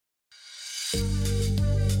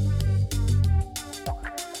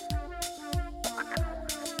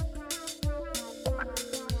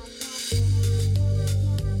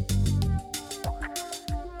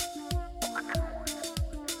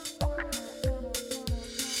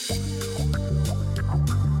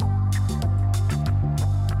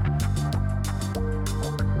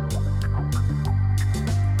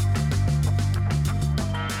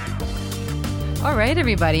All right,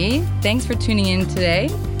 everybody. Thanks for tuning in today.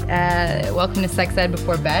 Welcome to Sex Ed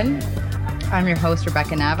Before Bed. I'm your host,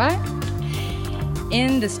 Rebecca Nava.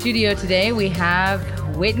 In the studio today, we have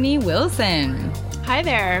Whitney Wilson. Hi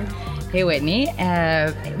there. Hey, Whitney.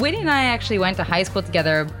 Whitney and I actually went to high school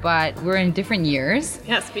together, but we're in different years.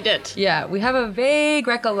 Yes, we did. Yeah, we have a vague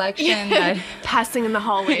recollection that... Passing in the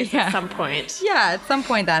hallways at some point. Yeah, at some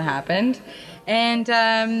point that happened. And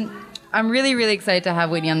I'm really, really excited to have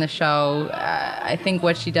Whitney on the show. I think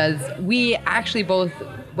what she does... We actually both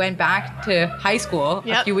went back to high school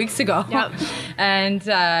a few weeks ago. Yep. And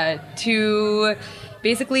to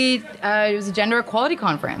basically... it was a gender equality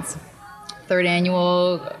conference. Third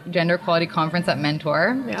annual gender equality conference at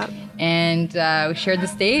Mentor. Yeah. And we shared the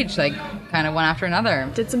stage, like, kind of one after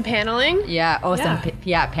another. Did some paneling. Yeah. Oh,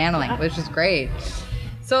 paneling, which is great.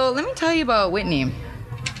 So let me tell you about Whitney.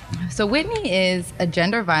 So Whitney is a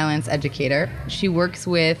gender violence educator. She works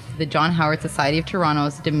with the John Howard Society of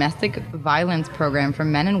Toronto's domestic violence program for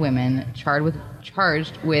men and women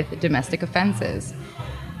charged with domestic offenses.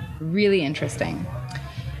 Really interesting.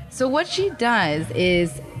 So what she does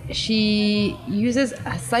is she uses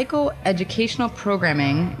a psychoeducational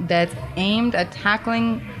programming that's aimed at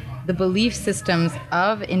tackling the belief systems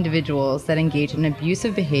of individuals that engage in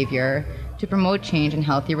abusive behavior to promote change in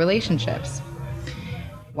healthy relationships.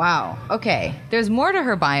 Wow. Okay. There's more to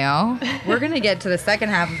her bio. We're going to get to the second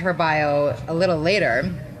half of her bio a little later.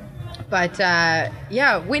 But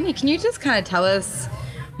yeah, Whitney, can you just kind of tell us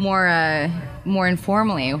more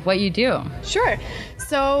informally what you do? Sure.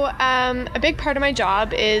 So a big part of my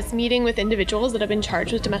job is meeting with individuals that have been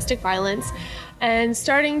charged with domestic violence and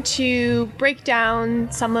starting to break down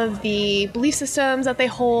some of the belief systems that they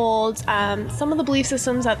hold, some of the belief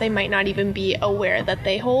systems that they might not even be aware that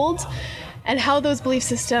they hold, and how those belief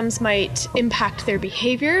systems might impact their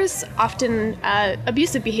behaviors, often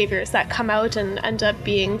abusive behaviors that come out and end up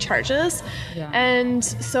being charges. Yeah. And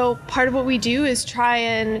so part of what we do is try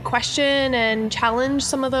and question and challenge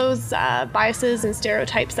some of those biases and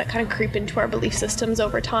stereotypes that kind of creep into our belief systems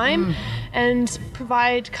over time, and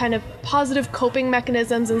provide kind of positive coping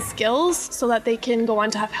mechanisms and skills so that they can go on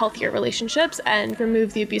to have healthier relationships and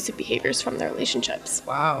remove the abusive behaviors from their relationships.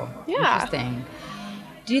 Wow. Yeah. Interesting.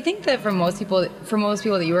 Do you think that for most people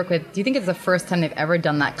that you work with, do you think it's the first time they've ever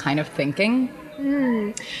done that kind of thinking?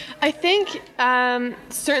 I think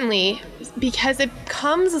certainly, because it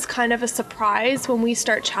comes as kind of a surprise when we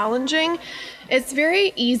start challenging. It's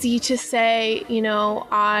very easy to say,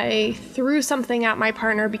 I threw something at my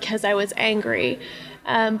partner because I was angry.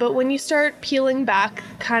 But when you start peeling back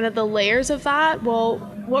kind of the layers of that, well,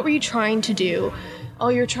 what were you trying to do? Oh,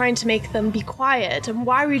 you're trying to make them be quiet. And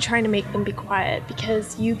why were you trying to make them be quiet?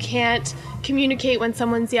 Because you can't communicate when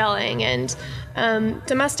someone's yelling. And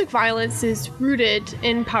domestic violence is rooted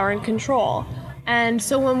in power and control. And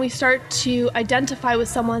so when we start to identify with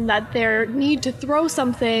someone that their need to throw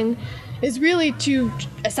something is really to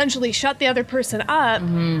essentially shut the other person up,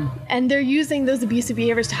 and they're using those abusive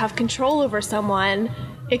behaviors to have control over someone,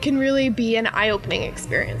 it can really be an eye-opening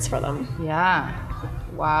experience for them. Yeah.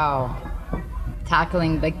 Wow.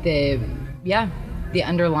 Tackling like the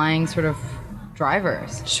underlying sort of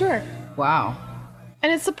drivers. Sure. Wow.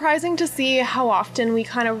 And it's surprising to see how often we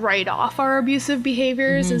kind of write off our abusive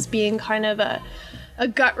behaviors as being kind of a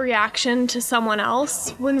gut reaction to someone else,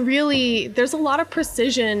 when really there's a lot of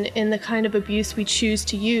precision in the kind of abuse we choose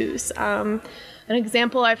to use. An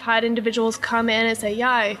example, I've had individuals come in and say,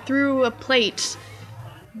 I threw a plate,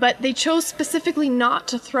 but they chose specifically not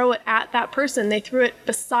to throw it at that person. They threw it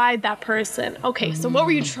beside that person. Okay, so what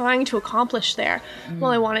were you trying to accomplish there?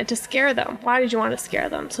 Well, I wanted to scare them. Why did you want to scare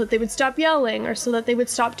them? So that they would stop yelling, or so that they would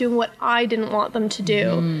stop doing what I didn't want them to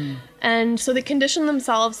do. And so they condition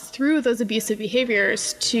themselves through those abusive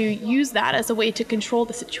behaviors to use that as a way to control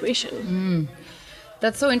the situation.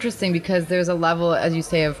 That's so interesting, because there's a level, as you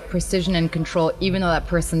say, of precision and control, even though that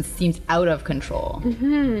person seems out of control.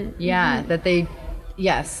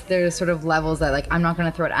 Yes, there's sort of levels that, like, I'm not going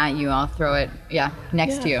to throw it at you, I'll throw it,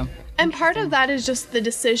 next to you. And part of that is just the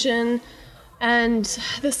decision and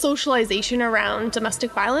the socialization around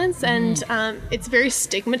domestic violence. And it's very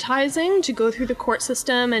stigmatizing to go through the court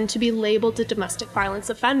system and to be labeled a domestic violence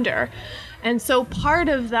offender. And so part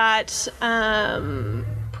of that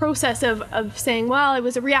process of saying, well, it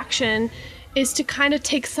was a reaction, is to kind of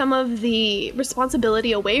take some of the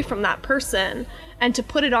responsibility away from that person and to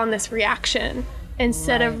put it on this reaction,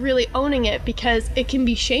 instead of really owning it, because it can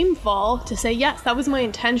be shameful to say, yes, that was my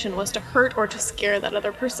intention, was to hurt or to scare that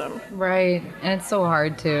other person. Right. And it's so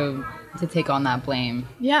hard to take on that blame.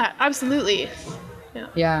 Yeah, absolutely.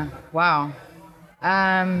 Yeah. Wow.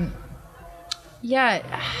 Yeah,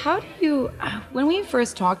 how do you? When we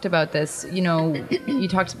first talked about this, you know, we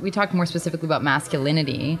talked more specifically about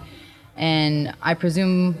masculinity, and I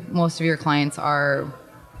presume most of your clients are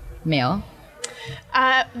male.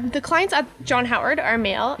 The clients at John Howard are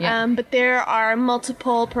male, Yeah. but there are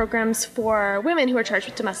multiple programs for women who are charged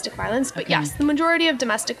with domestic violence. But Okay. yes, the majority of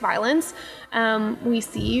domestic violence we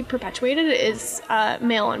see perpetuated is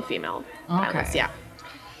male and female violence. Yeah.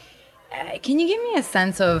 Can you give me a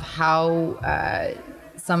sense of how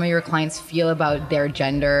some of your clients feel about their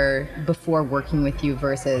gender before working with you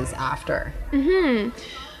versus after?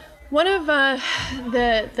 One of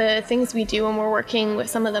the things we do when we're working with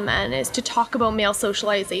some of the men is to talk about male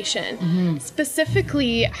socialization,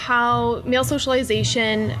 specifically how male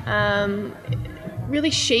socialization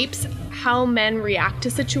really shapes how men react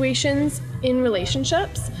to situations in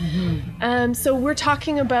relationships. So we're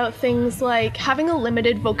talking about things like having a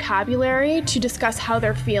limited vocabulary to discuss how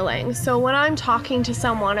they're feeling. So when I'm talking to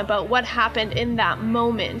someone about what happened in that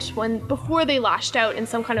moment before they lashed out in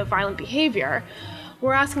some kind of violent behavior,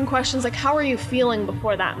 we're asking questions like, how are you feeling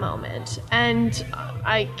before that moment? And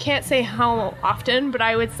I can't say how often, but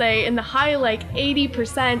I would say in the high, like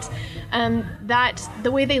 80%, that the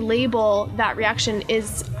way they label that reaction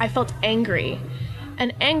is, I felt angry.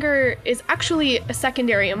 And anger is actually a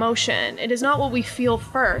secondary emotion. It is not what we feel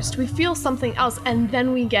first. We feel something else and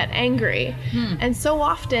then we get angry. And so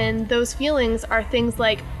often those feelings are things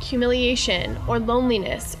like humiliation or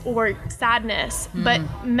loneliness or sadness. But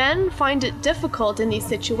men find it difficult in these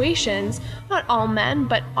situations, not all men,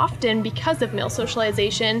 but often because of male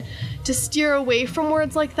socialization, to steer away from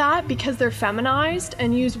words like that because they're feminized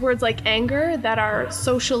and use words like anger that are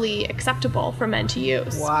socially acceptable for men to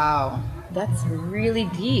use. Wow, that's really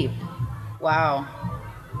deep. Wow.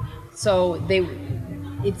 So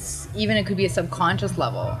it could be a subconscious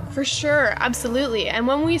level. For sure, absolutely. And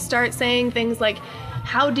when we start saying things like,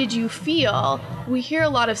 how did you feel? We hear a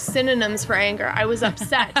lot of synonyms for anger. I was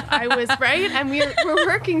upset. I was, right? And we're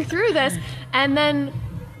working through this. And then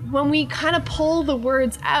when we kind of pull the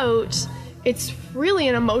words out, it's really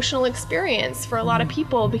an emotional experience for a lot of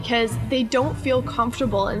people because they don't feel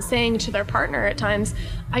comfortable in saying to their partner at times,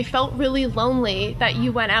 I felt really lonely that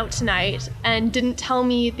you went out tonight and didn't tell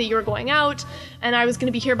me that you were going out and I was going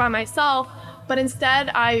to be here by myself. But instead,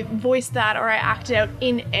 I voiced that or I acted out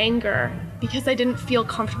in anger because I didn't feel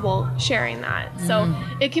comfortable sharing that. So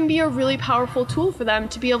it can be a really powerful tool for them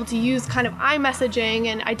to be able to use kind of iMessaging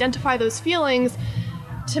and identify those feelings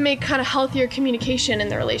to make kind of healthier communication in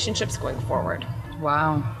their relationships going forward.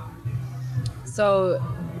 Wow. So,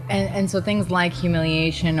 and so things like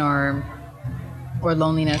humiliation or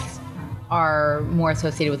loneliness are more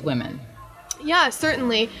associated with women. Yeah,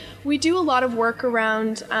 certainly. We do a lot of work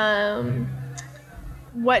around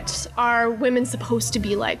what are women supposed to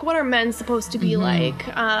be like? What are men supposed to be like?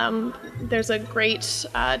 There's a great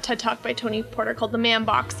TED Talk by Tony Porter called The Man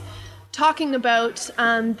Box, talking about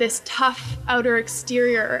this tough outer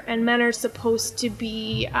exterior, and men are supposed to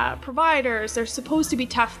be providers. They're supposed to be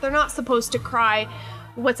tough. They're not supposed to cry.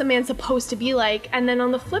 What's a man supposed to be like? And then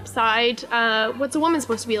on the flip side, what's a woman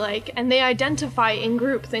supposed to be like? And they identify in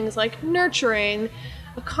group things like nurturing,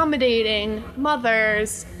 accommodating,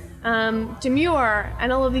 mothers, demure,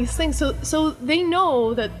 and all of these things. So they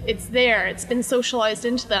know that it's there. It's been socialized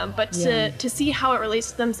into them. But to see how it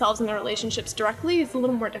relates to themselves and their relationships directly is a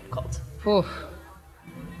little more difficult. Oof.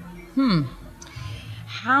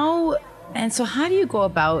 How do you go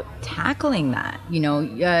about tackling that? You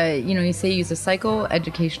say you use a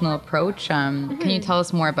psychoeducational approach. Can you tell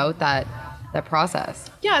us more about that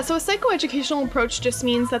process? Yeah, so a psychoeducational approach just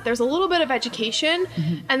means that there's a little bit of education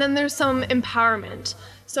and then there's some empowerment.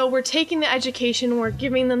 So we're taking the education, we're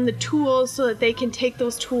giving them the tools so that they can take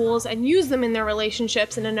those tools and use them in their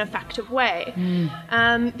relationships in an effective way.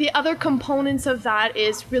 The other components of that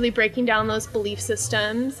is really breaking down those belief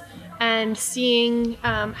systems and seeing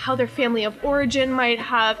how their family of origin might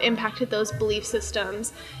have impacted those belief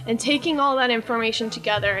systems, and taking all that information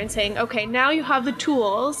together and saying, okay, now you have the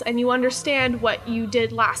tools and you understand what you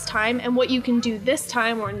did last time and what you can do this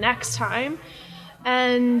time or next time.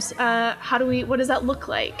 And what does that look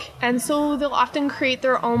like? And so they'll often create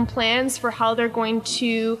their own plans for how they're going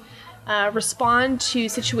to respond to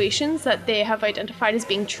situations that they have identified as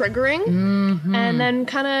being triggering, and then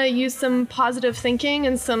kind of use some positive thinking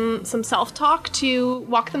and some self-talk to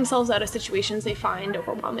walk themselves out of situations they find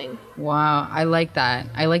overwhelming. Wow, I like that.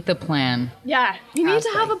 I like the plan. Yeah, you need to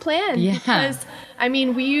have a plan. Yeah. Because,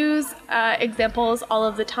 we use examples all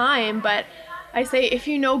of the time, but I say, if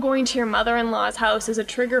you know going to your mother-in-law's house is a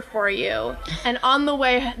trigger for you, and on the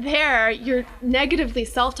way there, you're negatively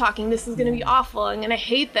self-talking, this is going to be awful, I'm going to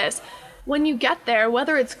hate this, when you get there,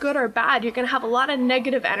 whether it's good or bad, you're going to have a lot of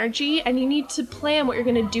negative energy, and you need to plan what you're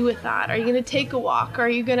going to do with that. Are you going to take a walk? Are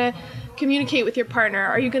you going to communicate with your partner?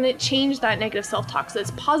 Are you going to change that negative self-talk so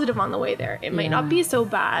it's positive on the way there? It might not be so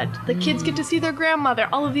bad. The kids get to see their grandmother,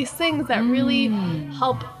 all of these things that really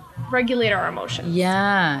help regulate our emotions.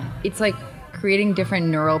 Yeah. It's like creating different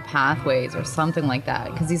neural pathways or something like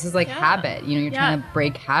that, because this is like habit. You know, you're trying to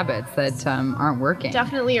break habits that aren't working.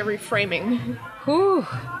 Definitely a reframing. Whew.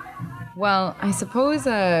 Well, I suppose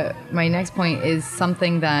my next point is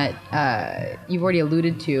something that you've already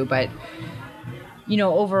alluded to, but you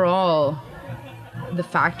know, overall, what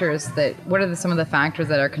are some of the factors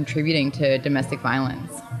that are contributing to domestic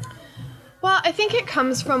violence? Well, I think it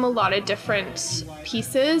comes from a lot of different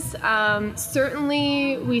pieces.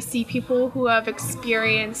 Certainly, we see people who have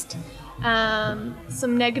experienced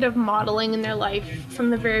some negative modeling in their life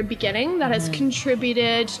from the very beginning that has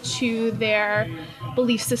contributed to their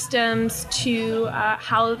belief systems, to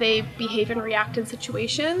how they behave and react in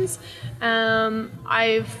situations.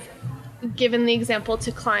 I've given the example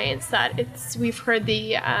to clients that we've heard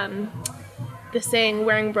the saying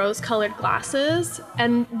wearing rose-colored glasses,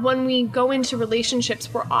 and when we go into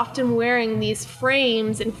relationships, we're often wearing these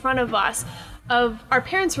frames in front of us of our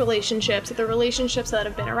parents' relationships, or the relationships that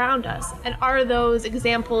have been around us, and are those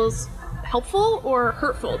examples helpful or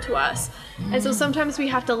hurtful to us? And so sometimes we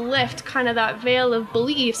have to lift kind of that veil of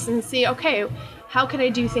beliefs and see, okay, how can I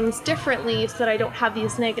do things differently so that I don't have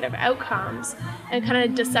these negative outcomes, and kind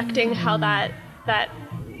of dissecting how that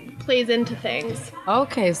plays into things.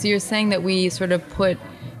 Okay, so you're saying that we sort of put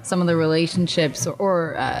some of the relationships that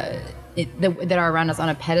are around us on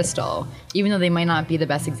a pedestal, even though they might not be the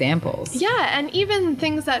best examples. Yeah, and even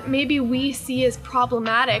things that maybe we see as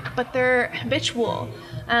problematic, but they're habitual.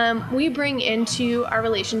 We bring into our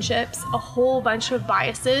relationships a whole bunch of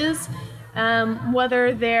biases,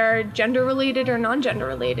 whether they're gender-related or non-gender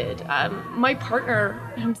related. My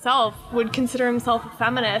partner himself would consider himself a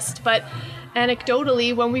feminist, but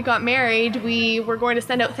anecdotally, when we got married, we were going to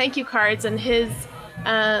send out thank you cards, and his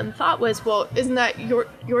thought was, well, isn't that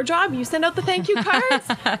your job? You send out the thank you cards,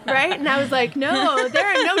 right? And I was like, no, there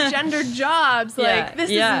are no gendered jobs. Like, this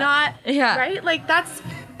is not, right? Like,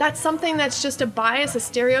 that's something that's just a bias, a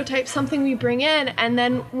stereotype, something we bring in. And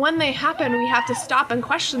then when they happen, we have to stop and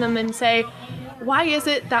question them and say, why is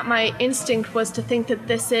it that my instinct was to think that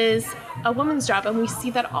this is a woman's job? And we see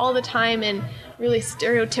that all the time in really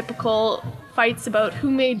stereotypical fights about who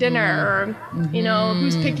made dinner, or you know,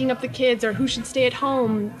 who's picking up the kids, or who should stay at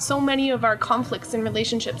home. So many of our conflicts in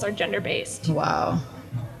relationships are gender-based. Wow.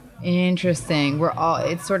 Interesting.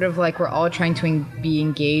 It's sort of like we're all trying to be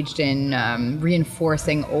engaged in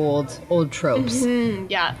reinforcing old tropes.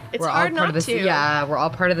 Yeah, it's hard not to. Yeah, we're all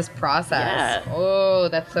part of this process. Yeah. Oh,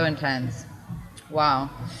 that's so intense. Wow.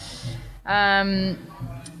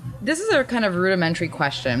 This is a kind of rudimentary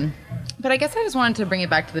question, but I guess I just wanted to bring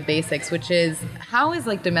it back to the basics, which is, how is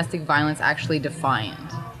like domestic violence actually defined?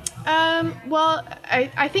 Well,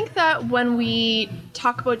 I think that when we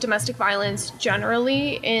talk about domestic violence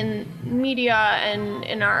generally in media and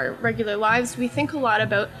in our regular lives, we think a lot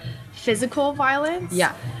about physical violence.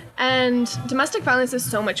 Yeah. And domestic violence is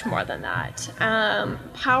so much more than that.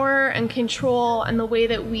 Power and control, and the way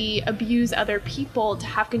that we abuse other people to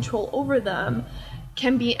have control over them,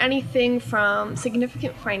 can be anything from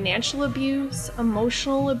significant financial abuse,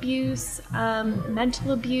 emotional abuse,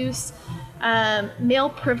 mental abuse. Male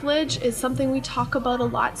privilege is something we talk about a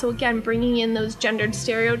lot. So again, bringing in those gendered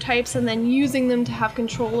stereotypes and then using them to have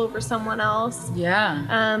control over someone else.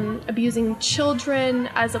 Yeah. Abusing children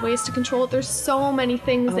as a ways to control it. There's so many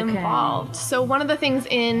things involved. So one of the things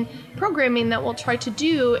in programming that we'll try to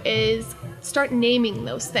do is start naming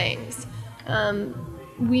those things.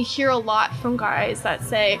 We hear a lot from guys that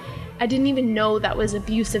say, I didn't even know that was an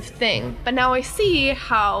abusive thing, but now I see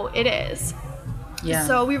how it is. Yeah.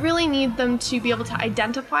 So we really need them to be able to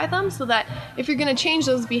identify them, so that if you're going to change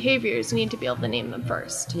those behaviors, you need to be able to name them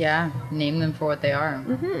first. Yeah, name them for what they are.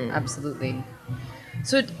 Absolutely.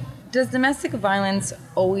 So does domestic violence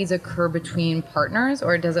always occur between partners,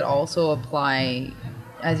 or does it also apply,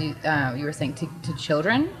 as you were saying, to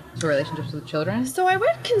children? To relationships with children? So I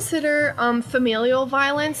would consider familial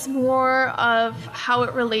violence more of how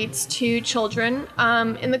it relates to children.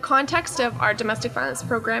 In the context of our domestic violence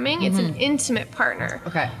programming, it's an intimate partner.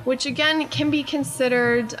 Okay. Which again can be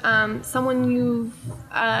considered someone you've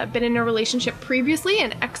been in a relationship previously.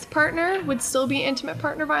 An ex-partner would still be intimate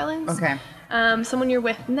partner violence. Okay. Someone you're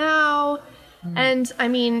with now. And I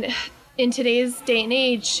mean, in today's day and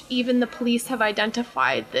age, even the police have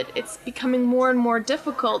identified that it's becoming more and more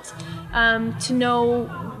difficult to know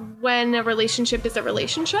when a relationship is a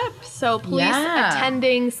relationship. So police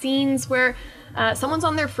attending scenes where someone's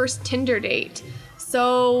on their first Tinder date.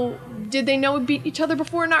 So did they know each other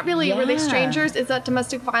before? Not really. Yeah. Were they strangers? Is that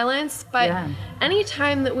domestic violence? But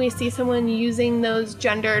anytime that we see someone using those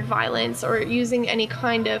gendered violence or using any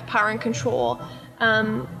kind of power and control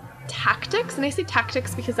tactics, and I say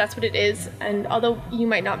tactics because that's what it is, and although you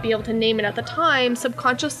might not be able to name it at the time,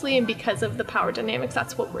 subconsciously and because of the power dynamics,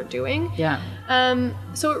 that's what we're doing.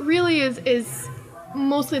 So it really is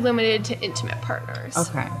mostly limited to intimate partners.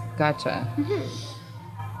 Okay, gotcha.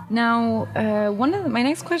 Now, my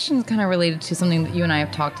next question is kind of related to something that you and I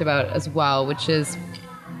have talked about as well, which is,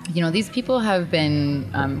 these people have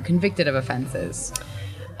been convicted of offenses.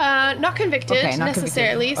 Not convicted not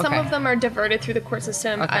necessarily. Convicted. Some of them are diverted through the court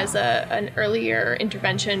system as an earlier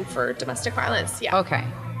intervention for domestic violence. Yeah. Okay.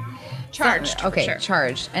 Charged. Okay, for sure.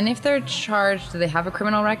 charged. And if they're charged, do they have a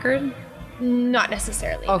criminal record? Not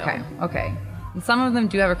necessarily. Okay. No. Okay. And some of them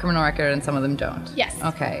do have a criminal record, and some of them don't. Yes.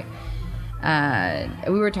 Okay.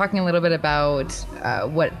 We were talking a little bit about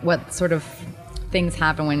what sort of things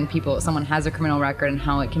happen when someone has a criminal record and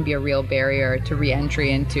how it can be a real barrier to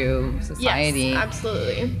re-entry into society. Yes,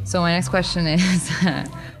 absolutely. So my next question is,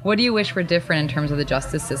 what do you wish were different in terms of the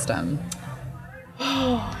justice system?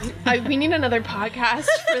 We need another podcast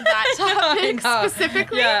for that topic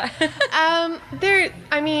specifically. Yeah.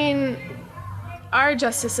 Our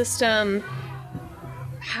justice system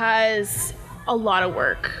has a lot of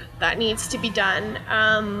work that needs to be done.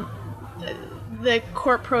 The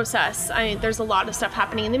court process, there's a lot of stuff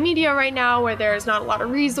happening in the media right now where there's not a lot of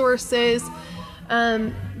resources.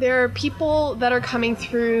 There are people that are coming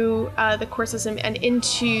through the court system and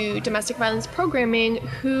into domestic violence programming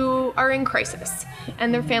who are in crisis,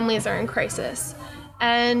 and their families are in crisis.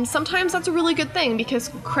 And sometimes that's a really good thing because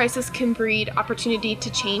crisis can breed opportunity to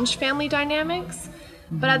change family dynamics.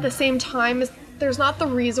 But at the same time, there's not the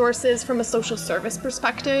resources from a social service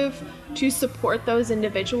perspective to support those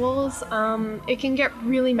individuals. It can get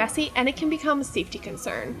really messy, and it can become a safety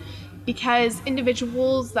concern because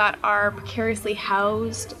individuals that are precariously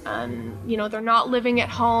housed, they're not living at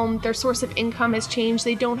home, their source of income has changed,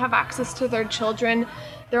 they don't have access to their children,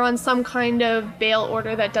 they're on some kind of bail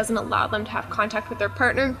order that doesn't allow them to have contact with their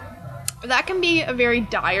partner. That can be a very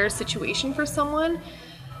dire situation for someone.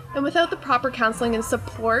 And without the proper counseling and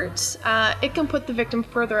support, it can put the victim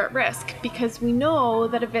further at risk because we know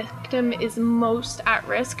that a victim is most at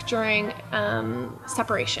risk during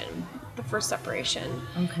separation, the first separation.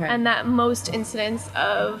 Okay. And that most incidents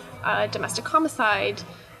of domestic homicide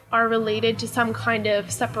are related to some kind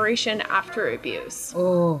of separation after abuse.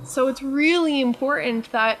 Oh. So it's really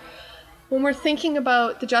important that when we're thinking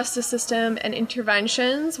about the justice system and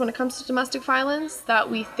interventions when it comes to domestic violence, that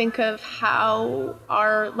we think of how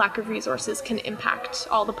our lack of resources can impact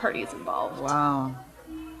all the parties involved. Wow.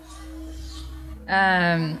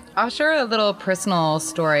 I'll share a little personal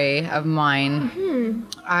story of mine.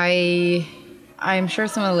 I'm sure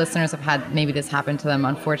some of the listeners have had maybe this happen to them,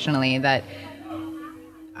 unfortunately, that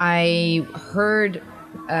I heard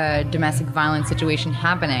a domestic violence situation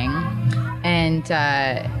happening, and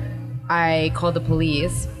I called the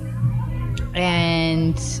police,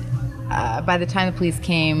 and by the time the police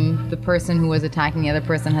came, the person who was attacking the other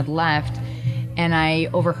person had left, and I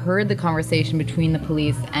overheard the conversation between the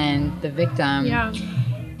police and the victim. Yeah.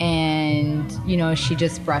 And, she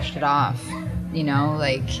just brushed it off,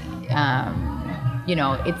 it's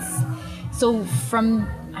so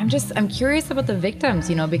I'm curious about the victims,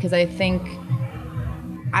 because I think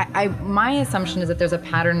my assumption is that there's a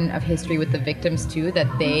pattern of history with the victims too, that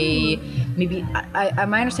they maybe,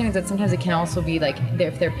 my understanding is that sometimes it can also be like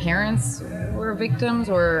if their parents were victims,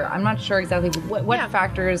 or I'm not sure exactly what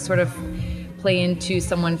factors sort of play into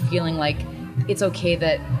someone feeling like it's okay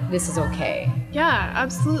that this is okay. Yeah,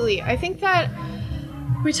 absolutely. I think that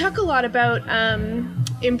we talk a lot about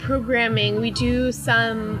in programming, we do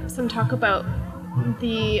some talk about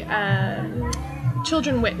the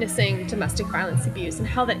children witnessing domestic violence abuse and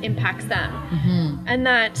how that impacts them. And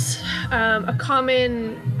that a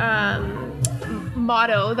common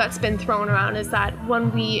motto that's been thrown around is that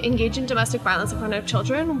when we engage in domestic violence in front of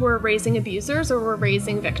children, we're raising abusers or we're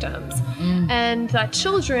raising victims. And that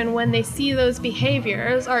children, when they see those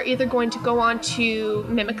behaviors, are either going to go on to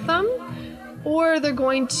mimic them, or they're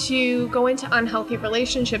going to go into unhealthy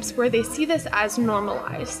relationships where they see this as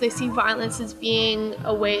normalized. They see violence as being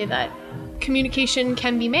a way that communication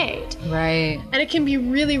can be made. Right. And it can be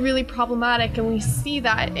really, really problematic. And we see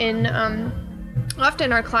that in,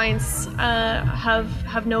 often our clients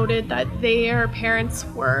have noted that their parents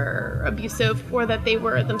were abusive or that they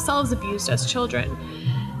were themselves abused as children.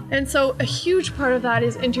 And so a huge part of that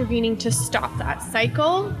is intervening to stop that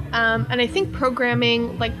cycle. And I think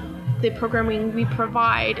programming, like the programming we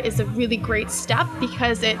provide, is a really great step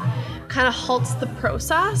because it kind of halts the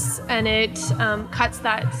process and it cuts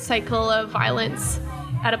that cycle of violence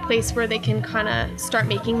at a place where they can kind of start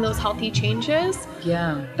making those healthy changes.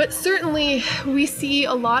 Yeah. But certainly we see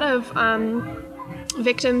a lot of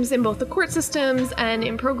victims in both the court systems and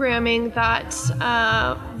in programming that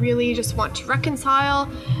really just want to reconcile,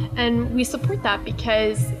 and we support that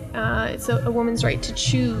because it's a woman's right to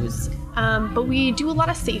choose. But we do a lot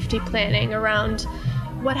of safety planning around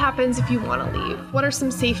what happens if you want to leave. What are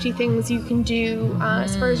some safety things you can do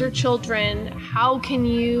as far as your children? How can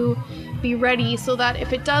you be ready so that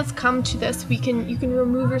if it does come to this, you can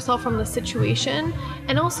remove yourself from the situation,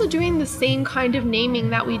 and also doing the same kind of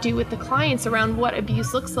naming that we do with the clients around what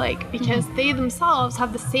abuse looks like, because they themselves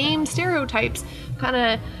have the same stereotypes kind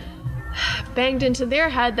of banged into their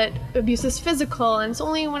head that abuse is physical and it's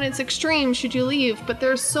only when it's extreme should you leave, but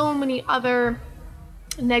there's so many other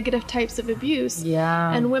negative types of abuse.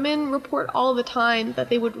 Yeah. And women report all the time that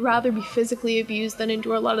they would rather be physically abused than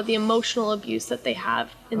endure a lot of the emotional abuse that they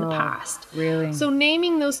have in the past. Really? So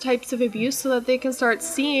naming those types of abuse so that they can start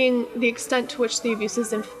seeing the extent to which the abuse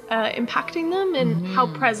is impacting them and how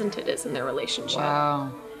present it is in their relationship.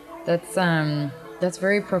 Wow. That's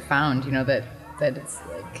very profound, you know, that it's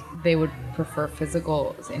like they would prefer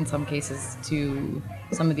physical in some cases to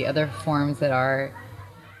some of the other forms that are,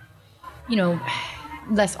 you know,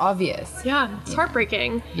 less obvious. Yeah, it's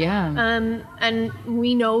heartbreaking. Yeah. And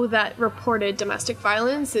we know that reported domestic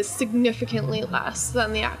violence is significantly less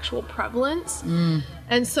than the actual prevalence.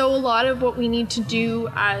 And so a lot of what we need to do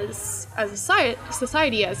as a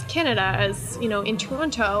society, as Canada, as, you know, in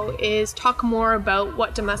Toronto, is talk more about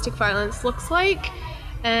what domestic violence looks like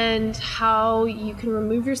and how you can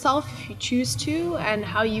remove yourself if you choose to, and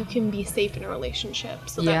how you can be safe in a relationship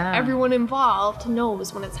so that everyone involved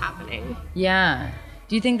knows when it's happening. Yeah.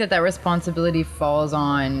 Do you think that responsibility falls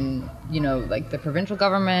on, you know, like the provincial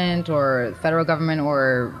government or federal government,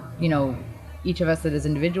 or, you know, each of us as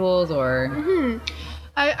individuals, or?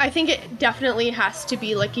 I think it definitely has to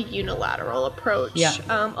be like a unilateral approach. Yeah.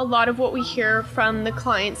 A lot of what we hear from the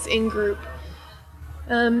clients in group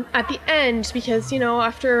at the end, because, you know,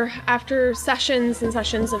 after sessions and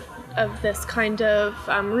sessions of this kind of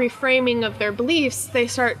reframing of their beliefs, they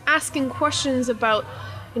start asking questions about,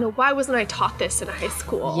 you know, why wasn't I taught this in high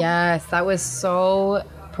school? Yes, that was so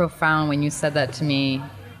profound when you said that to me,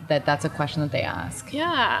 that's a question that they ask.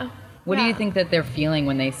 Yeah. What do you think that they're feeling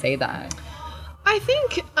when they say that? I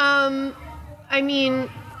think, I mean,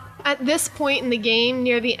 at this point in the game,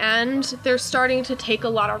 near the end, they're starting to take a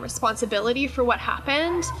lot of responsibility for what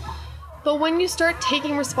happened. But when you start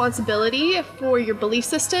taking responsibility for your belief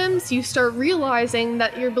systems, you start realizing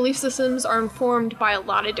that your belief systems are informed by a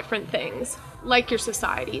lot of different things, like your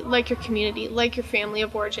society, like your community, like your family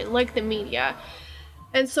of origin, like the media.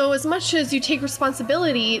 And so as much as you take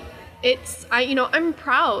responsibility, I'm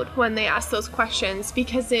proud when they ask those questions,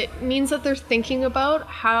 because it means that they're thinking about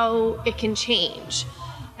how it can change.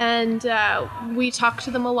 And we talk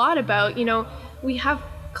to them a lot about, you know, we have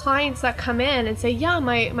clients that come in and say, yeah,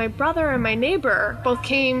 my brother and my neighbor both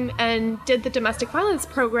came and did the domestic violence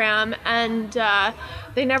program, and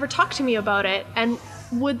they never talked to me about it. And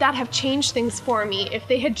would that have changed things for me if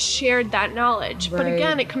they had shared that knowledge? Right. But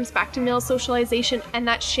again, it comes back to male socialization and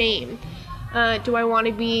that shame. Do I want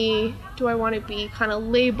to be kind of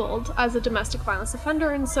labeled as a domestic violence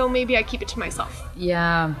offender? And so maybe I keep it to myself.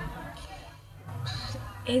 Yeah.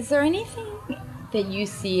 Is there anything that you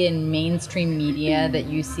see in mainstream media that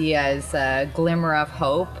you see as a glimmer of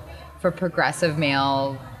hope for progressive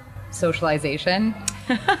male socialization?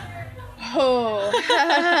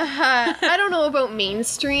 I don't know about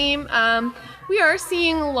mainstream. We are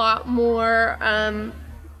seeing a lot more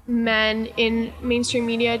men in mainstream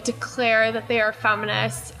media declare that they are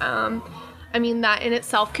feminists. I mean, that in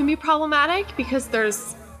itself can be problematic because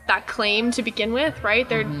there's that claim to begin with, right?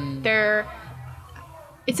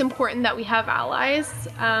 It's important that we have allies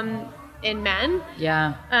in men.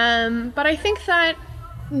 Yeah. But I think that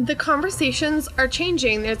the conversations are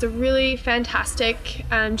changing. There's a really fantastic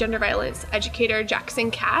gender violence educator,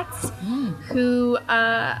 Jackson Katz, who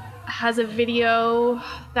has a video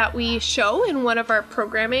that we show in one of our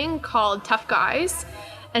programming called Tough Guys.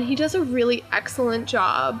 And he does a really excellent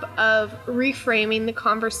job of reframing the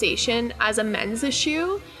conversation as a men's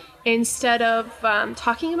issue instead of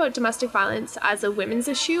talking about domestic violence as a women's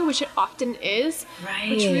issue, which it often is,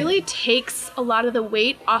 which really takes a lot of the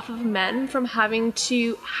weight off of men from having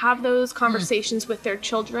to have those conversations with their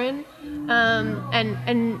children,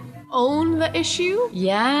 and own the issue.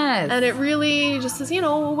 Yes. And it really just says,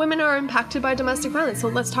 women are impacted by domestic violence, so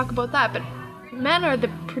let's talk about that. But men are the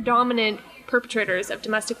predominant perpetrators of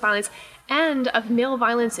domestic violence and of male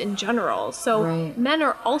violence in general. So Right. men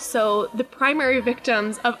are also the primary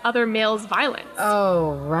victims of other males' violence.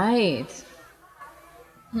 Oh, right.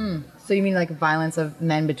 So you mean like violence of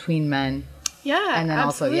men between men, Yeah, and then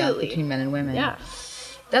absolutely. also between men and women. Yeah.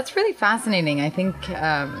 That's really fascinating. I think,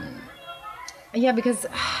 because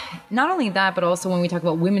not only that, but also when we talk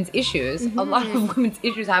about women's issues, a lot of women's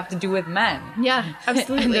issues have to do with men. Yeah,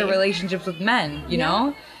 absolutely. And their relationships with men, you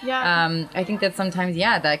know? Yeah. I think that sometimes,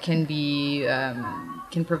 that can be,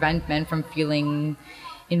 can prevent men from feeling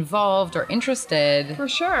involved or interested. For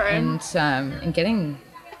sure. And getting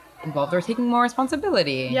involved or taking more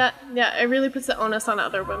responsibility. Yeah, it really puts the onus on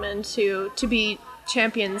other women to be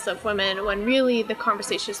champions of women when really the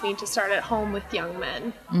conversations need to start at home with young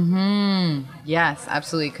men. Yes,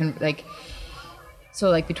 absolutely.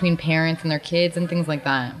 Like between parents and their kids and things like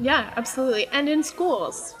that. Yeah, absolutely. And in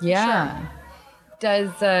schools. for Yeah.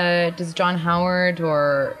 sure. Does John Howard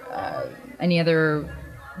or any other,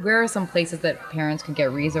 where are some places that parents could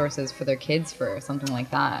get resources for their kids for something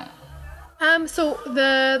like that? So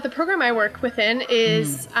the program I work within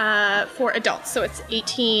is for adults, so it's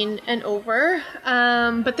 18 and over.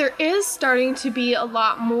 But there is starting to be a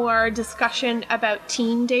lot more discussion about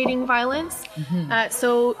teen dating violence.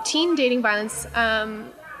 So teen dating violence,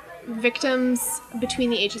 victims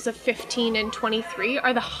between the ages of 15 and 23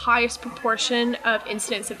 are the highest proportion of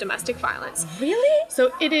incidents of domestic violence. Really?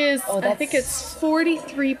 So it is, I that's- think it's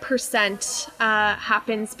 43%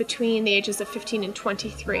 happens between the ages of 15 and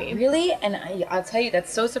 23. Really? And I'll tell you,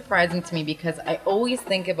 that's so surprising to me because I always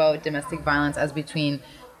think about domestic violence as between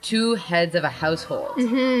two heads of a household.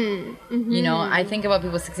 You know, I think about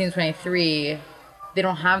people 16 to 23, they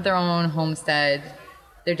don't have their own homestead.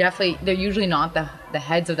 They're usually not the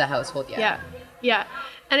heads of the household yet. Yeah.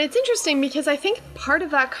 And it's interesting because I think part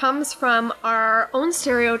of that comes from our own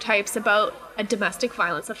stereotypes about a domestic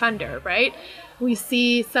violence offender, right? We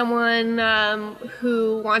see someone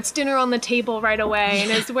who wants dinner on the table right away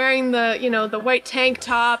and is wearing the white tank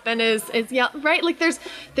top and is right? Like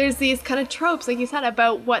there's these kind of tropes, like you said,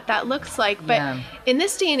 about what that looks like. But in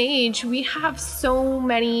this day and age, we have so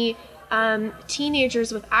many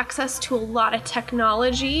teenagers with access to a lot of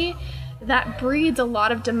technology that breeds a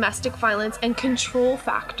lot of domestic violence and control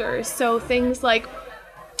factors. So things like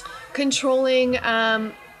controlling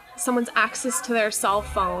someone's access to their cell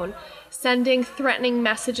phone, sending threatening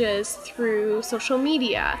messages through social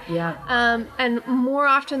media. And more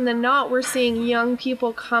often than not, we're seeing young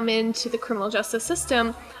people come into the criminal justice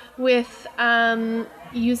system with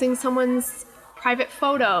using someone's private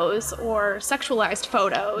photos or sexualized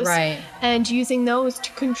photos, Right. and using those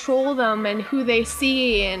to control them and who they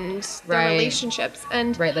see and their Right. relationships.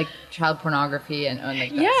 And Right, like child pornography and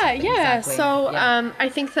like that. Exactly. So I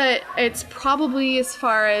think that it's probably, as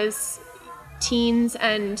far as teens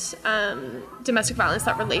and domestic violence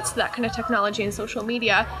that relates to that kind of technology and social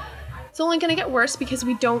media, it's only going to get worse because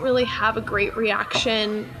we don't really have a great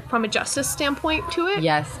reaction from a justice standpoint to it.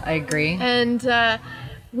 Yes, I agree. And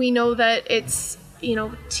we know that it's,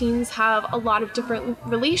 teens have a lot of different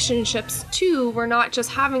relationships too. We're not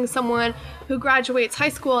just having someone who graduates high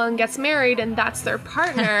school and gets married and that's their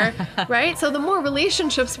partner, right? So the more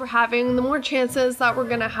relationships we're having, the more chances that we're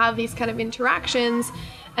going to have these kind of interactions.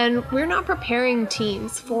 And we're not preparing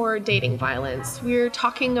teens for dating violence. We're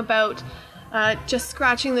talking about just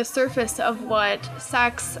scratching the surface of what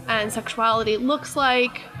sex and sexuality looks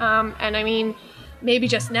like. And I mean, maybe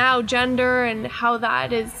just now gender and how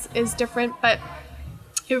that is different, but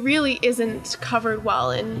it really isn't covered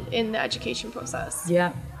well in the education process.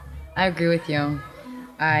 Yeah, I agree with you.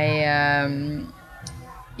 I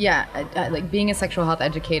like being a sexual health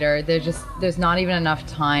educator, there's not even enough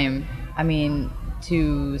time,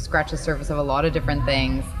 to scratch the surface of a lot of different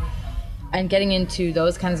things. And getting into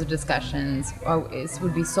those kinds of discussions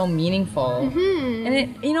would be so meaningful. And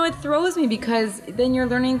it throws me because then you're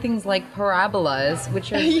learning things like parabolas,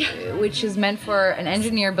 which is meant for an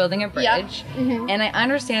engineer building a bridge. And I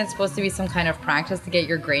understand it's supposed to be some kind of practice to get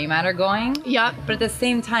your gray matter going. But at the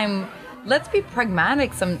same time, let's be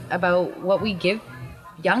pragmatic about what we give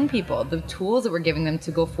young people, the tools that we're giving them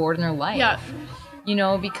to go forward in their life.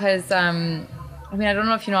 Because I don't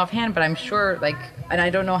know if you know offhand, but I'm sure, and I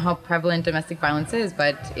don't know how prevalent domestic violence is,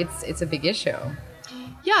 but it's a big issue.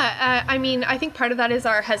 I think part of that is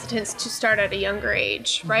our hesitance to start at a younger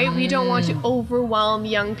age, right? We don't want to overwhelm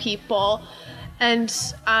young people. And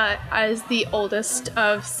as the oldest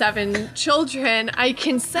of 7 children, I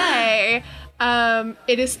can say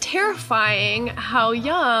it is terrifying how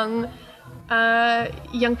young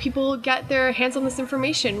people get their hands on this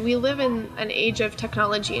information. We live in an age of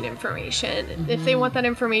technology and information. Mm-hmm. If they want that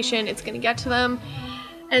information, it's going to get to them.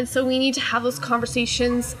 And so we need to have those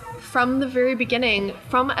conversations from the very beginning.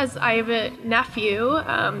 As I have a nephew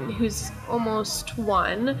who's almost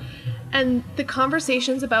 1, and the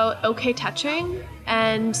conversations about okay touching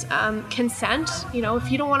and consent.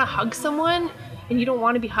 If you don't want to hug someone and you don't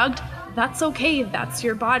want to be hugged, that's okay. That's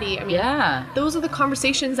your body. I mean, those are the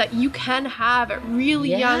conversations that you can have at really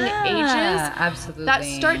young ages. Absolutely. That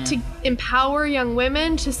start to empower young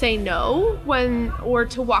women to say no or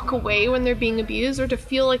to walk away when they're being abused, or to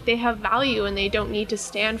feel like they have value and they don't need to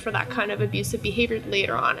stand for that kind of abusive behavior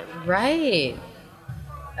later on. Right.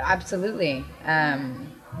 Absolutely.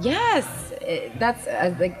 Yes,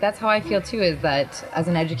 that's how I feel too, is that as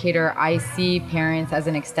an educator, I see parents as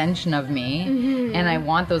an extension of me, mm-hmm. and I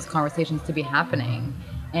want those conversations to be happening.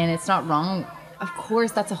 And it's not wrong. Of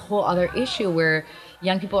course, that's a whole other issue where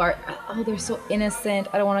young people are, they're so innocent.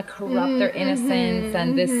 I don't want to corrupt their innocence,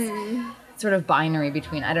 and this sort of binary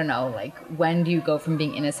between, I don't know, like, when do you go from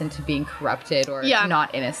being innocent to being corrupted or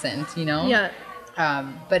not innocent, Yeah.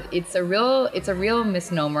 But it's a real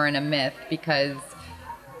misnomer and a myth, because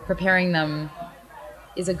preparing them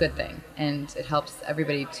is a good thing, and it helps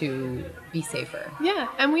everybody to be safer. Yeah,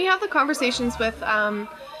 and we have the conversations with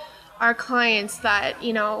our clients that,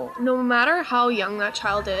 no matter how young that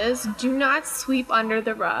child is, do not sweep under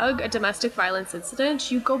the rug a domestic violence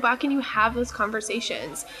incident. You go back and you have those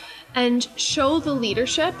conversations and show the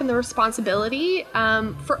leadership and the responsibility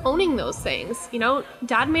for owning those things.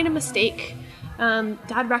 Dad made a mistake.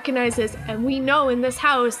 Dad recognizes, and we know in this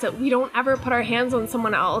house that we don't ever put our hands on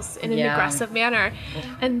someone else in an aggressive manner.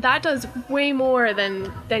 And that does way more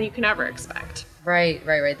than you can ever expect. Right.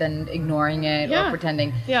 Then ignoring it or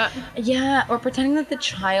pretending. Yeah, or pretending that the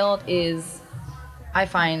child is, I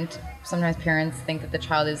find sometimes parents think that the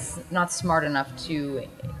child is not smart enough to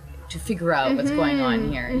figure out what's going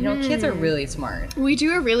on here. Kids are really smart. We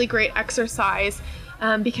do a really great exercise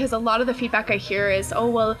because a lot of the feedback I hear is,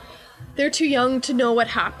 they're too young to know what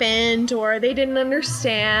happened, or they didn't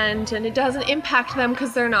understand, and it doesn't impact them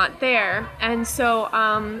because they're not there. And so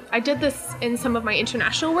I did this in some of my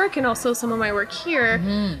international work and also some of my work here,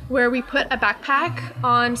 where we put a backpack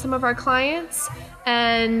on some of our clients,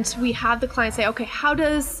 and we have the client say, okay, how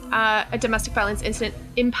does a domestic violence incident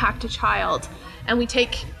impact a child? And we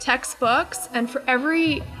take textbooks, and for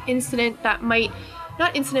every incident that might,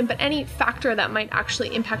 not incident, but any factor that might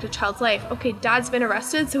actually impact a child's life. Okay, dad's been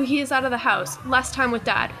arrested, so he is out of the house. Less time with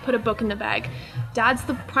dad. Put a book in the bag. Dad's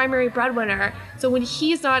the primary breadwinner, so when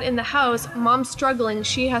he's not in the house, mom's struggling,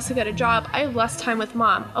 she has to get a job. I have less time with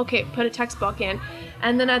mom. Okay, put a textbook in.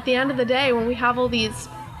 And then at the end of the day, when we have all these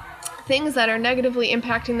things that are negatively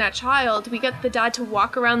impacting that child, we get the dad to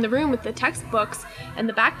walk around the room with the textbooks and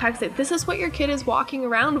the backpacks, say, this is what your kid is walking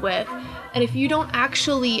around with. And if you don't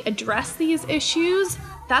actually address these issues,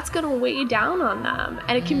 that's going to weigh down on them.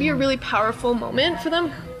 And it can be a really powerful moment for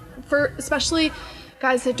them, for especially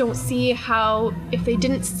guys that don't see how, if they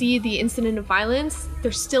didn't see the incident of violence,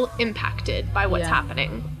 they're still impacted by what's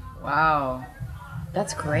happening. Wow.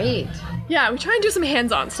 That's great. Yeah, we try and do some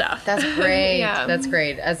hands-on stuff. That's great. That's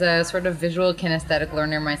great. As a sort of visual kinesthetic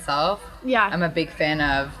learner myself, I'm a big fan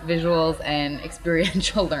of visuals and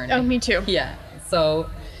experiential learning. Oh, me too. Yeah. So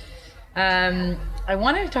I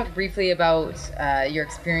wanted to talk briefly about your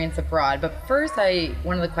experience abroad, but first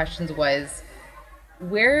one of the questions was,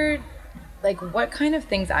 what kind of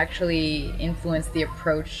things actually influence the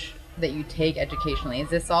approach that you take educationally? Is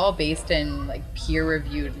this all based in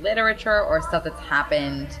peer-reviewed literature or stuff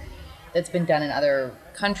that's been done in other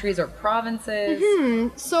countries or provinces?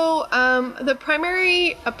 So the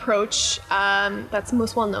primary approach that's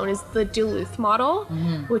most well known is the Duluth model,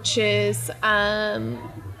 which is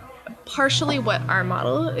partially what our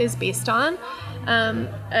model is based on.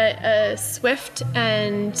 A swift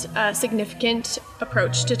and significant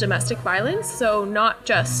approach to domestic violence. So not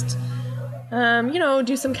just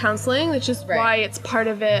do some counseling, which is why it's part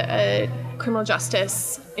of a criminal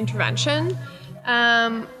justice intervention.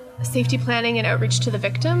 Safety planning and outreach to the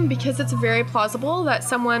victim, because it's very plausible that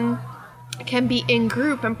someone can be in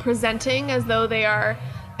group and presenting as though they are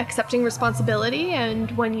accepting responsibility,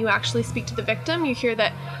 and when you actually speak to the victim, you hear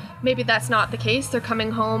that maybe that's not the case. They're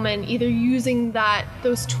coming home and either using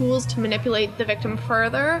those tools to manipulate the victim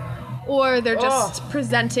further, or they're just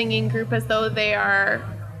presenting in group as though they are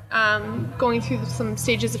going through some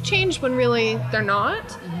stages of change when really they're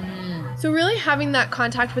not. So really having that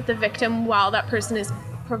contact with the victim while that person is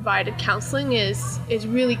provided counseling is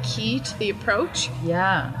really key to the approach.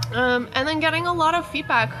 Yeah. And then getting a lot of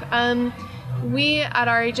feedback. We at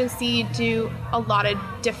our agency do a lot of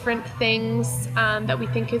different things that we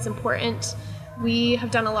think is important. We have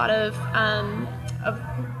done a lot of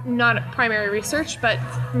not primary research, but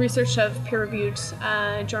research of peer-reviewed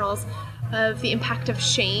journals of the impact of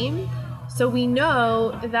shame. So we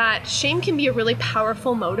know that shame can be a really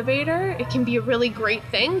powerful motivator. It can be a really great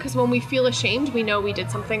thing because when we feel ashamed, we know we did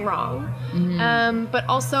something wrong. But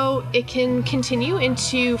also it can continue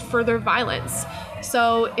into further violence.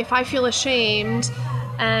 So if I feel ashamed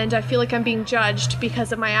and I feel like I'm being judged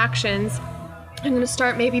because of my actions, I'm going to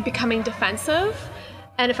start maybe becoming defensive.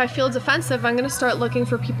 And if I feel defensive, I'm going to start looking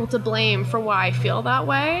for people to blame for why I feel that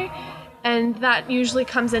way. And that usually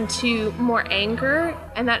comes into more anger.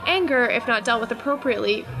 And that anger, if not dealt with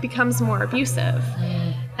appropriately, becomes more abusive.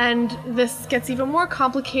 And this gets even more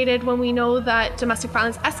complicated when we know that domestic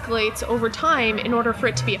violence escalates over time in order for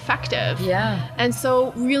it to be effective. Yeah. And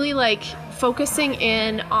so really like focusing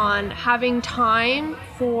in on having time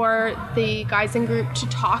for the guys in group to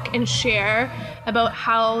talk and share about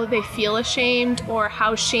how they feel ashamed or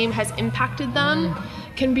how shame has impacted them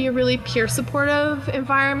can be a really peer supportive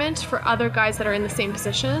environment for other guys that are in the same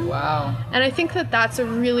position. Wow. And I think that that's a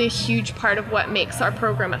really huge part of what makes our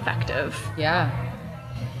program effective. Yeah.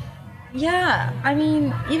 Yeah, I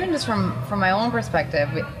mean, even just from my own perspective,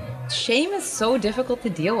 shame is so difficult to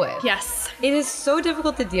deal with. Yes. It is so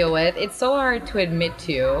difficult to deal with. It's so hard to admit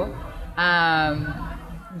to.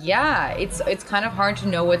 Yeah, it's kind of hard to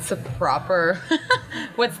know what's the proper,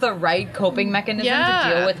 what's the right coping mechanism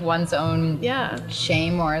to deal with one's own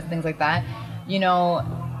shame or things like that. You know,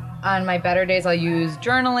 on my better days, I'll use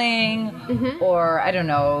journaling or, I don't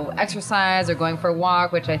know, exercise or going for a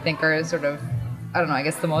walk, which I think are sort of, I don't know, I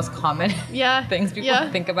guess the most common things people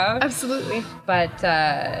think about. Absolutely. But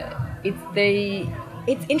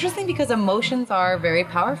it's interesting because emotions are very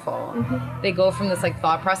powerful. They go from this like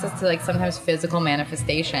thought process to like sometimes physical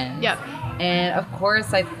manifestation. Yep. And of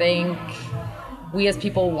course, I think we as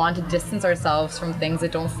people want to distance ourselves from things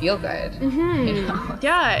that don't feel good. You know?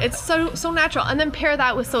 Yeah, it's so natural. And then pair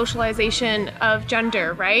that with socialization of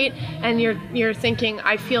gender, right? And you're thinking,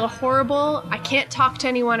 I feel horrible. I can't talk to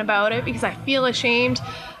anyone about it because I feel ashamed.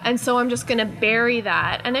 And so I'm just going to bury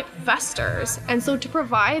that, and it festers. And so to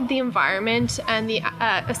provide the environment and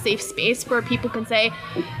a safe space where people can say,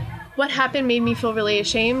 what happened made me feel really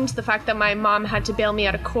ashamed. The fact that my mom had to bail me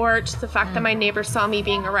out of court, the fact that my neighbor saw me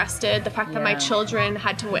being arrested, the fact that my children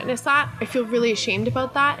had to witness that. I feel really ashamed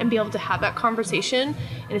about that, and be able to have that conversation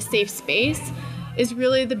in a safe space is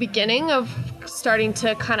really the beginning of starting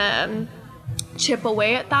to kind of chip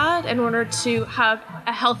away at that in order to have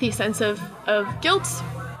a healthy sense of guilt,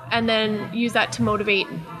 and then use that to motivate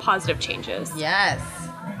positive changes. Yes.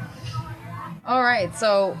 All right,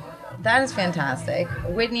 so that is fantastic.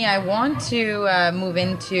 Whitney, I want to move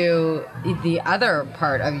into the other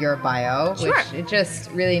part of your bio, which it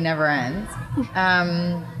just really never ends.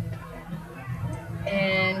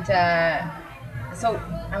 So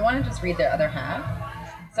I want to just read the other half.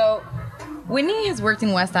 So Whitney has worked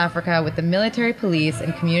in West Africa with the military, police,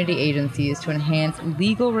 and community agencies to enhance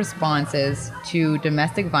legal responses to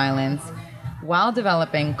domestic violence while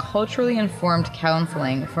developing culturally informed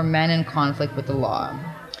counseling for men in conflict with the law.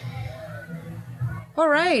 All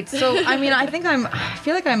right. So, I mean, I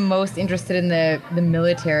feel like I'm most interested in the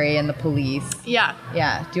military and the police. Yeah.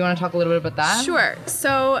 Yeah. Do you want to talk a little bit about that? Sure.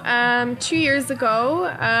 So 2 years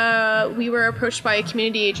ago, we were approached by a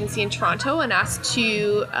community agency in Toronto and asked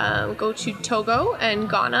to go to Togo and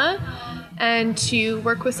Ghana and to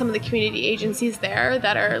work with some of the community agencies there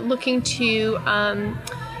that are looking to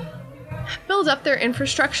build up their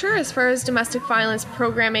infrastructure as far as domestic violence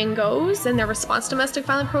programming goes and their response to domestic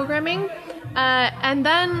violence programming. And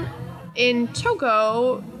then in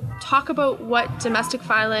Togo, talk about what domestic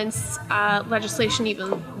violence legislation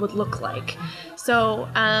even would look like. So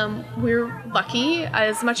we're lucky,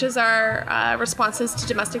 as much as our responses to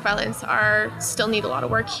domestic violence still need a lot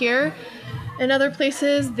of work here. In other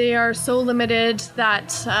places, they are so limited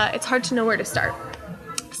that it's hard to know where to start.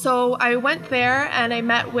 So I went there and I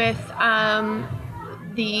met with some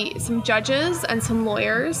judges and some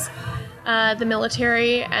lawyers, the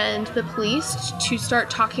military and the police, to start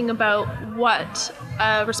talking about what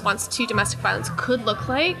a response to domestic violence could look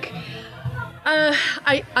like.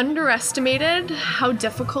 I underestimated how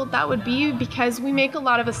difficult that would be because we make a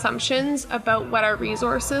lot of assumptions about what our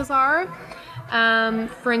resources are.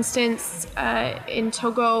 For instance, in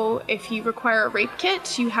Togo, if you require a rape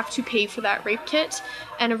kit, you have to pay for that rape kit,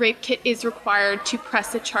 and a rape kit is required to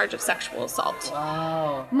press a charge of sexual assault.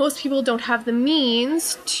 Wow. Most people don't have the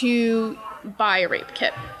means to buy a rape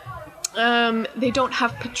kit. They don't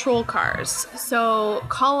have patrol cars, so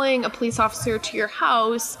calling a police officer to your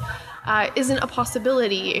house isn't a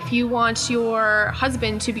possibility. If you want your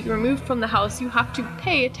husband to be removed from the house, you have to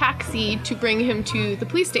pay a taxi to bring him to the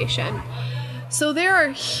police station. So there are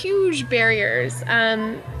huge barriers.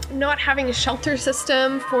 Not having a shelter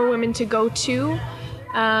system for women to go to,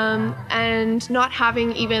 and not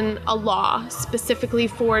having even a law specifically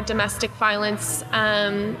for domestic violence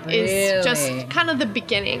is just kind of the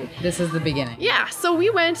beginning. This is the beginning. Yeah, so we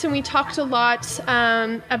went and we talked a lot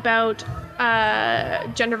about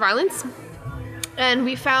gender violence, and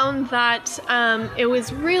we found that it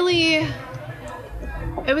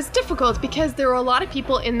was difficult because there were a lot of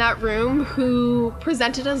people in that room who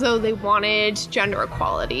presented as though they wanted gender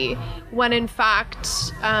equality, when in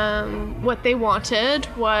fact what they wanted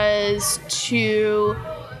was to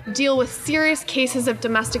deal with serious cases of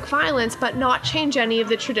domestic violence but not change any of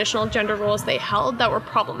the traditional gender roles they held that were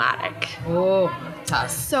problematic. Oh, tough.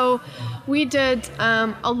 So we did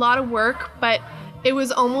a lot of work, but it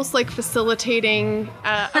was almost like facilitating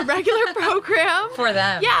a regular program. For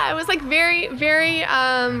them. Yeah, it was like very, very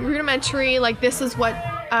rudimentary, like this is what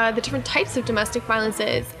the different types of domestic violence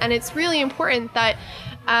is. And it's really important that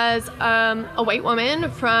as a white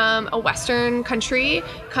woman from a Western country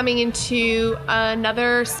coming into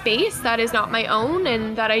another space that is not my own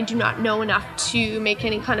and that I do not know enough to make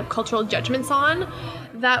any kind of cultural judgments on,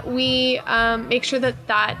 that we make sure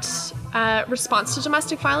that response to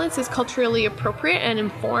domestic violence is culturally appropriate and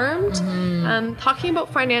informed. Talking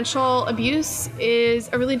about financial abuse is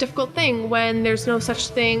a really difficult thing when there's no such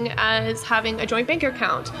thing as having a joint bank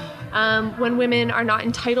account, when women are not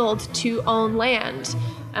entitled to own land,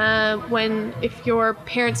 if your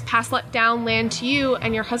parents pass down land to you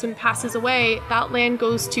and your husband passes away, that land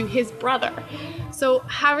goes to his brother. So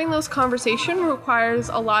having those conversations requires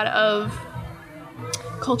a lot of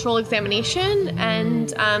cultural examination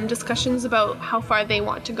and discussions about how far they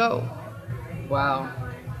want to go. Wow.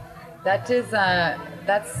 That's,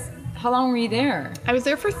 how long were you there? I was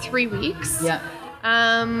there for 3 weeks. Yeah.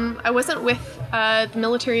 I wasn't with the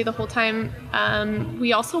military the whole time.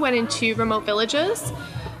 We also went into remote villages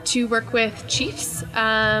to work with chiefs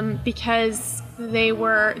because they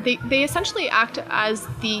essentially act as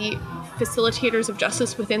the facilitators of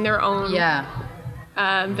justice within their own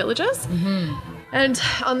villages. Mm-hmm. And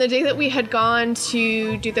on the day that we had gone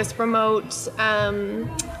to do this remote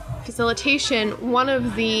facilitation, one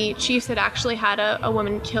of the chiefs had actually had a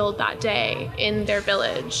woman killed that day in their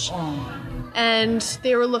village. Oh. And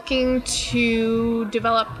they were looking to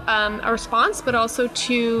develop a response, but also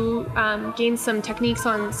to gain some techniques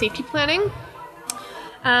on safety planning.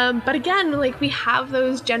 But again, like, we have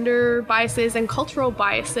those gender biases and cultural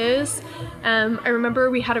biases. I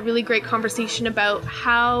remember we had a really great conversation about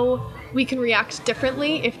how we can react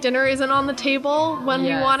differently if dinner isn't on the table when we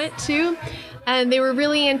want it to. And they were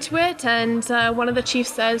really into it. And one of the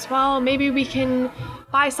chiefs says, well, maybe we can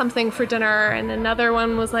buy something for dinner. And another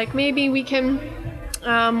one was like, maybe we can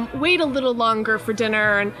wait a little longer for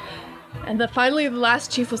dinner. And finally, the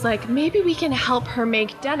last chief was like, maybe we can help her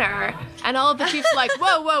make dinner. And all of the chiefs were like,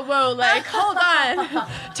 whoa, like, hold on.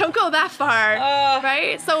 Don't go that far,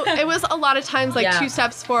 right? So it was a lot of times like 2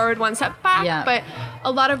 steps forward, 1 step back. But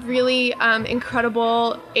a lot of really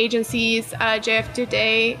incredible agencies,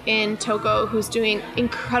 JFDD in Togo, who's doing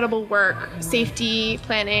incredible work, safety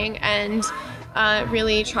planning, and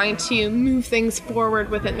really trying to move things forward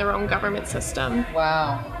within their own government system.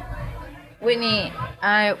 Wow. Whitney,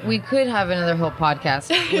 we could have another whole podcast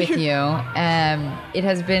with you. It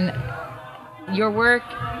has been, your work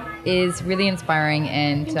is really inspiring,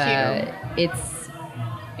 and it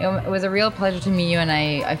was a real pleasure to meet you, and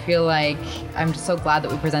I feel like I'm just so glad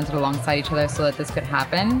that we presented alongside each other so that this could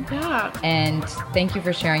happen. Yeah. And thank you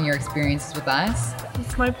for sharing your experiences with us.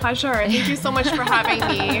 It's my pleasure. Thank you so much for having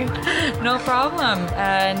me. No problem.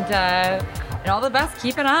 And all the best.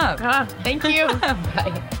 Keep it up. Thank you.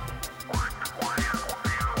 Bye.